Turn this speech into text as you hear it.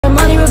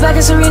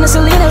Rebecca, Serena,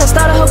 Selena, let's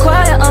start a whole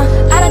choir.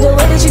 I like the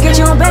way that you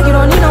get your own back, you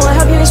don't need no one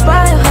help you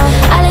inspire.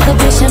 I like a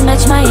bitch that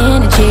match my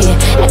energy,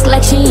 act like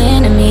she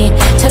into me.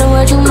 Tell the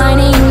world you mine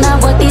and you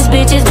not what these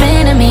bitches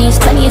been to me.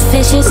 Plenty of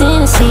fishes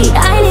in the sea,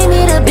 I need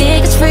me the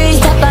biggest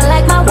free. Step out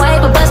like my wife,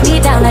 but bust me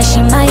down like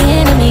she my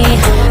enemy.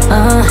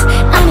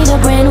 I need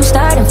a brand new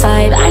starting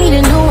five, I need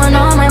a new one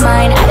on my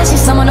mind. I just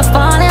need someone to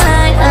fall in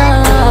line.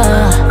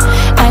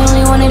 I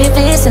only want it if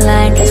it's in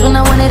line, cause when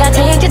I want it I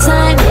take the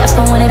time. Yeah, if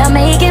I want it I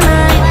make it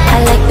mine.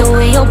 I like the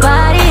way your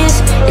body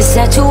is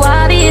that too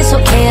obvious?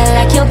 Okay,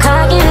 I like your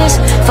cockiness,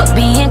 fuck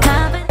being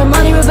confident.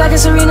 Money, Rebecca,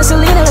 Serena,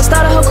 Selena, let's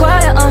start a whole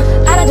choir.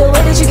 I like the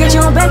way that you get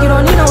your own back, you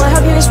don't need no one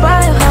help you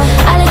inspire.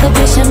 I like a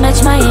bitch that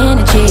match my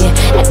energy,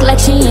 act like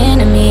she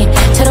into me.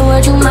 Tell the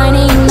world you mine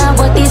and you not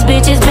what these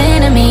bitches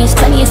been to me.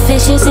 Plenty of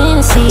fishes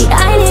in the sea,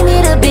 I need me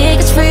the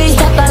biggest free.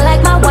 Step out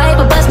like my wife,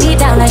 but bust me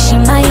down like she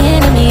my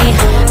enemy.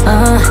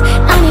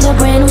 I need a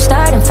brand new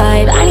starting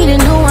five, I need a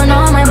new one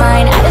on my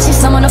mind. I just need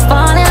someone to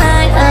fall in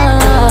line.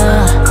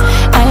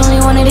 I only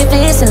want it if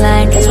it's in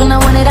line, cause when I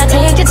want it I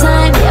take the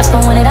time. Yeah, if I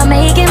want it I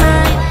make it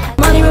mine.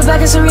 Money,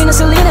 Rebecca, Serena,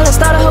 Selena, let's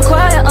start a whole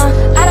choir.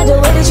 I like the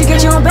way that you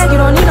get your own back, you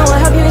don't need no one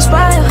help you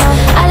inspire.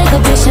 I like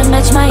a bitch that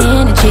match my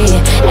energy,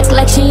 act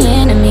like she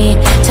into me.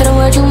 Tell the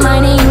world you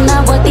mine and you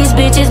not what these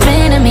bitches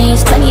been to me.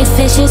 Plenty of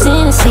fishes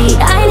in the sea,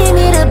 I need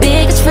me the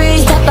biggest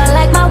free. Step out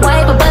like my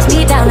wife, but bust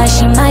me down like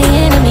she my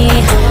enemy.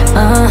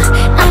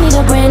 I need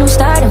a brand new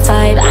starting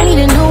five, I need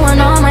a new one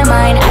on my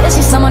mind. I just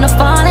need someone to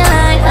fall in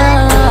line.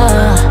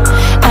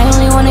 I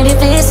only want it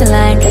if it's in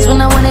line, cause when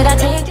I want it I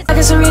take it.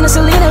 Serena,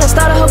 Selena, let's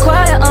start a whole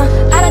choir.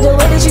 I like the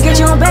way that you get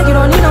your own back, you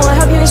don't need no one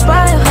help you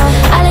inspire.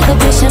 I like a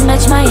bitch that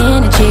match my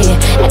energy,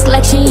 act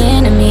like she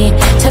into me.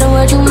 Tell the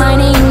world you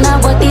mine and you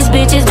not what these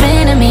bitches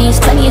been to me.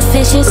 Plenty of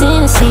fishes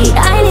in the sea,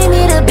 I need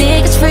me the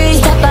biggest free.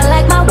 Step out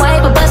like my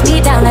wife, but bust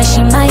me down like she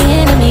my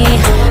enemy.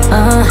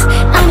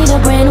 I need a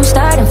brand new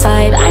starting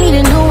five, I need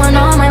a new one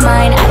on my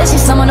mind. I just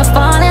need someone to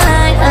fall in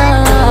line.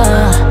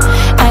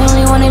 I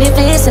only want it if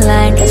it's in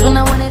line, cause when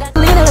I want it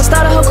let's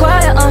start a whole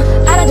choir.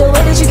 I like the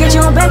way that you get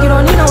your own back, you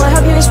don't need no one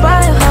help you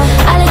inspire.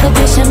 I like a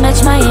bitch that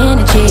match my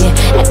energy,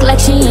 act like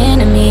she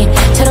into me.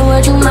 Tell the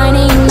world you mine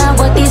and you not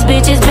what these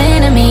bitches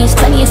been to me.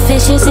 Plenty of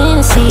fishes in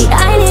the sea,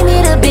 I need me